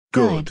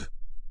Good.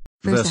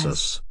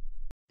 Versus.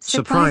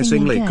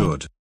 Surprisingly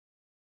good.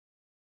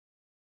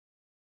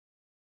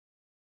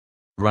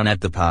 Run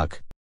at the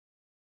park.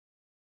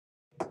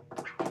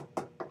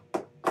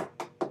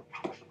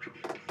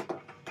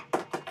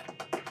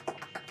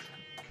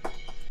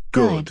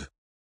 Good.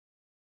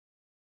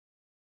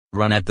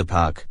 Run at the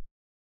park.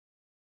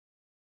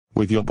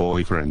 With your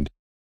boyfriend.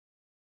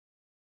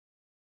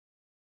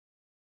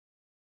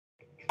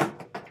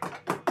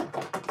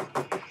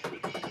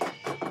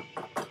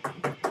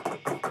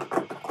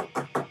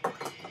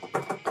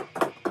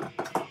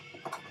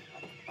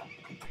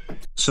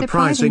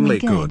 Surprisingly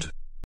good.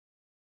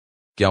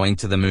 Going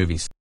to the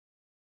movies.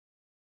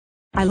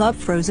 I love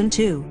Frozen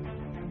 2.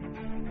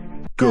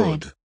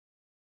 Good.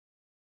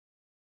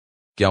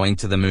 Going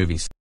to the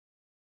movies.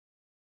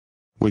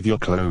 With your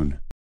clone.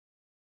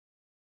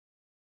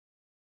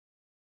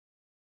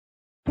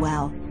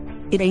 Well,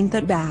 it ain't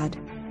that bad.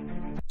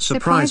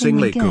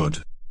 Surprisingly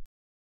good.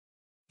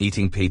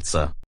 Eating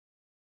pizza.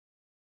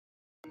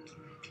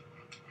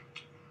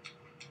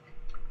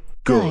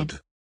 Good.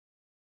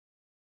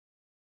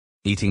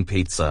 Eating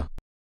pizza.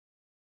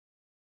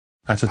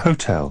 At a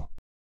hotel.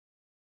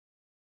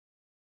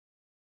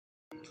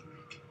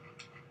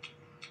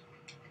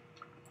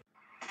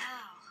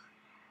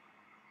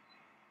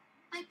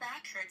 My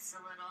back hurts a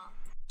little.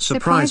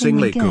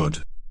 Surprisingly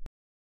good.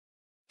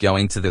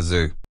 Going to the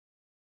zoo.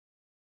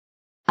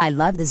 I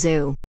love the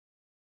zoo.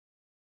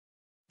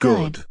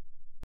 Good.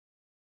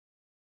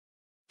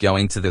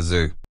 Going to the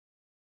zoo.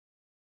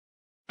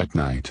 At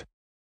night.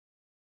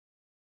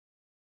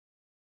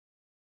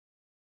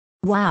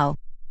 Wow.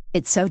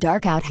 It's so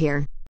dark out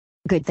here.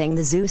 Good thing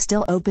the zoo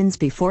still opens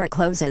before it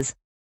closes.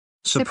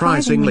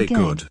 Surprisingly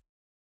good.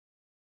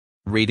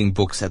 Reading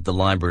books at the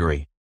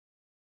library.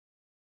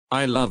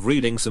 I love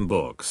reading some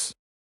books.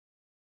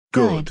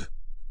 Good.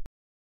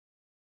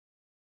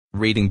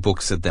 Reading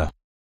books at the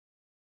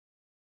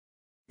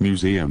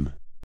Museum.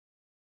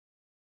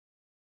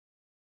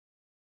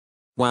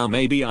 Wow,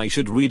 maybe I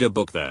should read a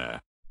book there.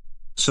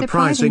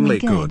 Surprisingly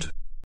good.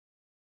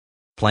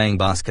 playing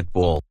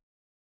basketball.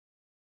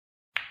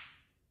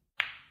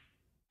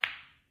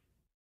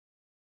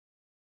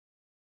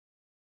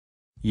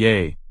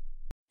 Yay.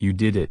 You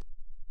did it.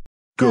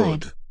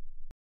 Good.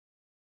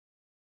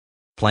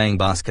 Playing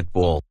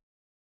basketball.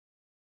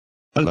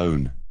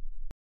 Alone.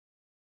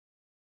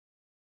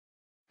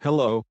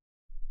 Hello.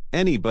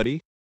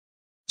 Anybody?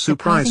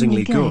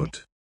 Surprisingly good.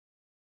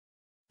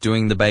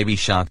 Doing the baby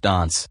shark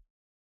dance.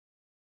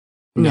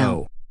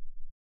 No.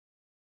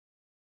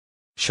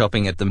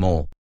 Shopping at the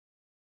mall.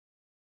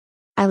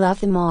 I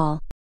love the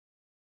mall.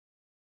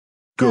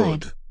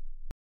 Good.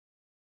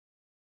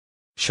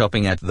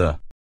 Shopping at the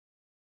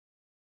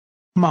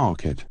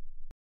Market.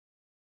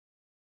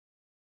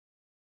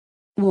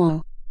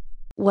 Whoa.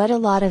 What a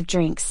lot of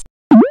drinks.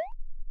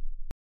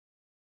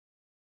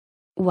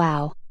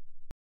 Wow.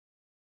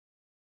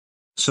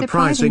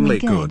 Surprisingly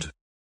good.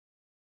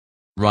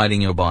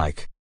 riding your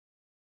bike.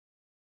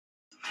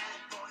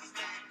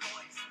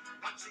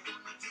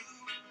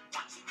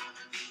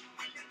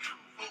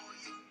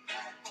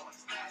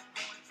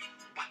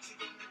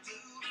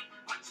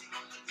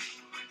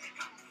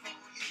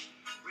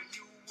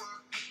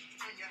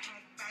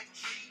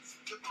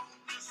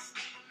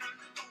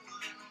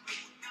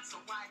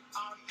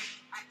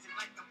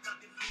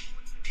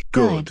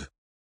 Good.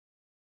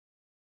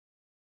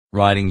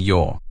 Riding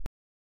your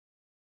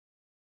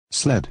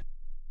Sled.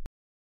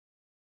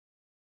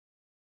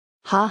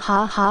 Ha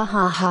ha ha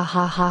ha ha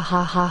ha ha ha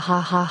ha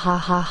ha ha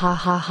ha ha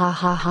ha ha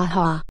ha ha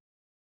ha.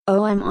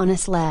 Oh, I'm on a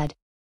sled.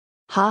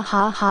 Ha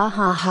ha ha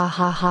ha ha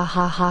ha ha ha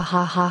ha ha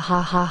ha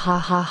ha ha ha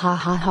ha ha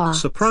ha ha.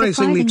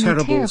 Surprisingly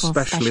terrible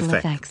special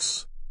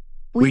effects.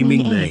 We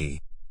mean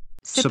they.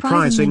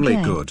 Surprisingly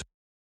good.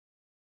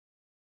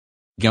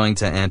 going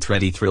to Aunt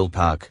Reddy Thrill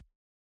Park.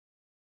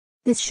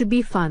 This should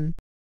be fun.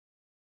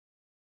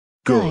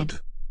 Good.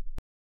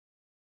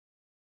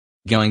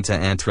 Going to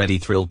Aunt Reddy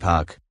Thrill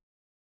Park.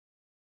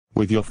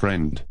 With your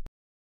friend.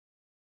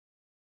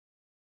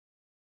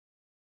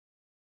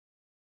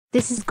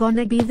 This is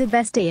gonna be the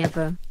best day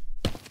ever.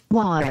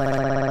 Wow.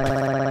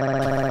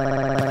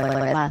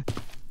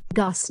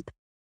 Gasp.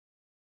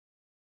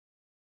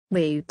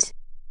 Wait.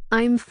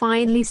 I'm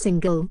finally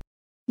single.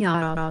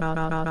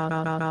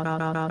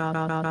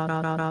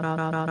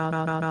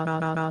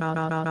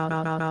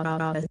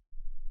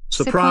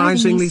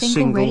 Surprisingly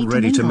single,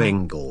 ready to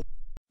mingle.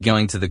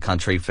 Going to the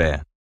country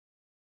fair.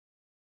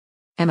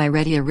 Am I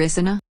ready,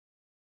 Arisana?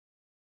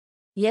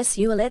 Yes,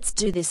 you. Let's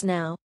do this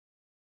now.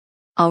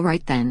 All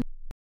right then.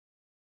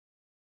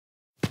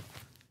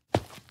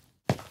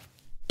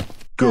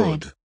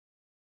 Good.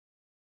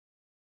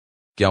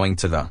 Going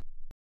to the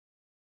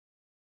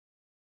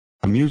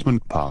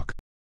Amusement park.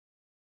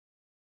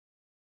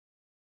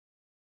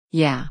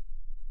 Yeah.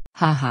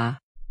 Haha.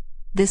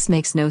 This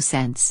makes no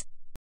sense.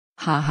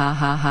 Ha ha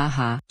ha ha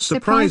ha.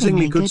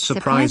 Surprisingly good,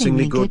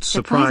 surprisingly good,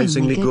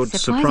 surprisingly good,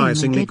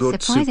 surprisingly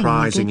good,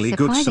 surprisingly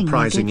good,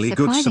 surprisingly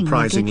good,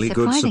 surprisingly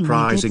good,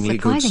 surprisingly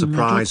good,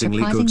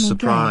 surprisingly good,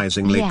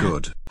 surprisingly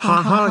good.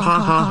 Ha ha ha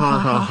ha ha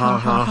ha ha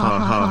ha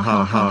ha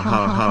ha ha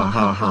ha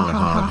ha ha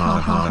ha.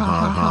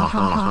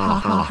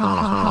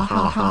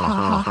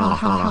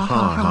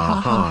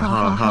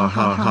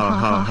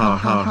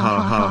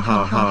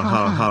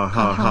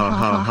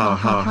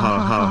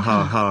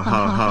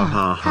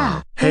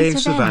 Hey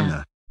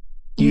Savannah.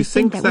 You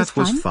think that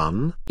was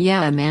fun?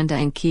 Yeah, Amanda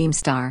and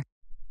Keemstar.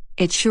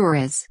 It sure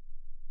is.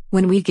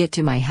 When we get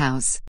to my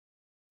house,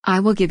 I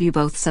will give you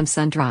both some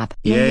sun drop.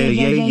 Yay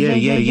yay yay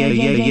yay yay yay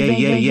yay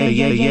yay yay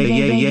yay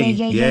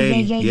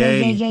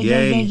yay yay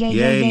yay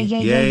yay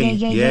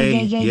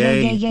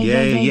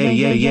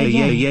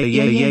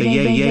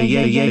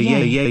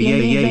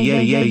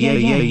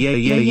yay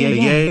yay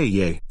yay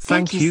yay.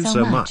 Thank you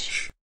so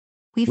much.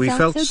 We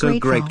felt so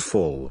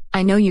grateful.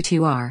 I know you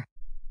two are.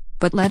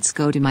 But let's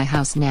go to my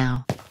house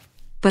now.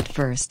 But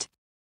first,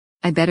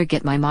 I better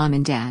get my mom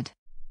and dad.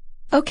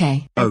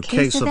 Okay.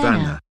 Okay,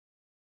 Savannah.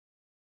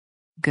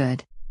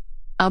 Good.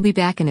 I'll be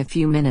back in a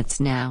few minutes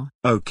now.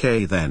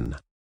 Okay then.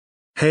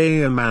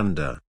 Hey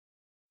Amanda.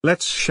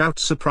 Let's shout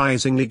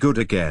surprisingly good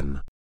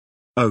again.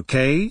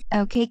 Okay?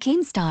 Okay,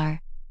 Keemstar.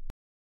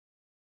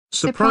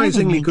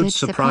 Surprisingly good,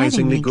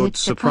 surprisingly good,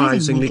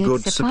 surprisingly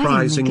good,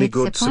 surprisingly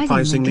good,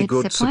 surprisingly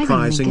good,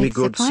 surprisingly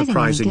good,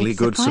 surprisingly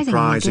good,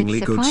 surprisingly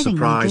good,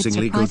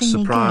 surprisingly good,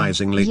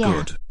 surprisingly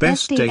good.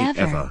 Best day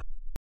ever.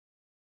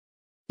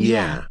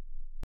 Yeah.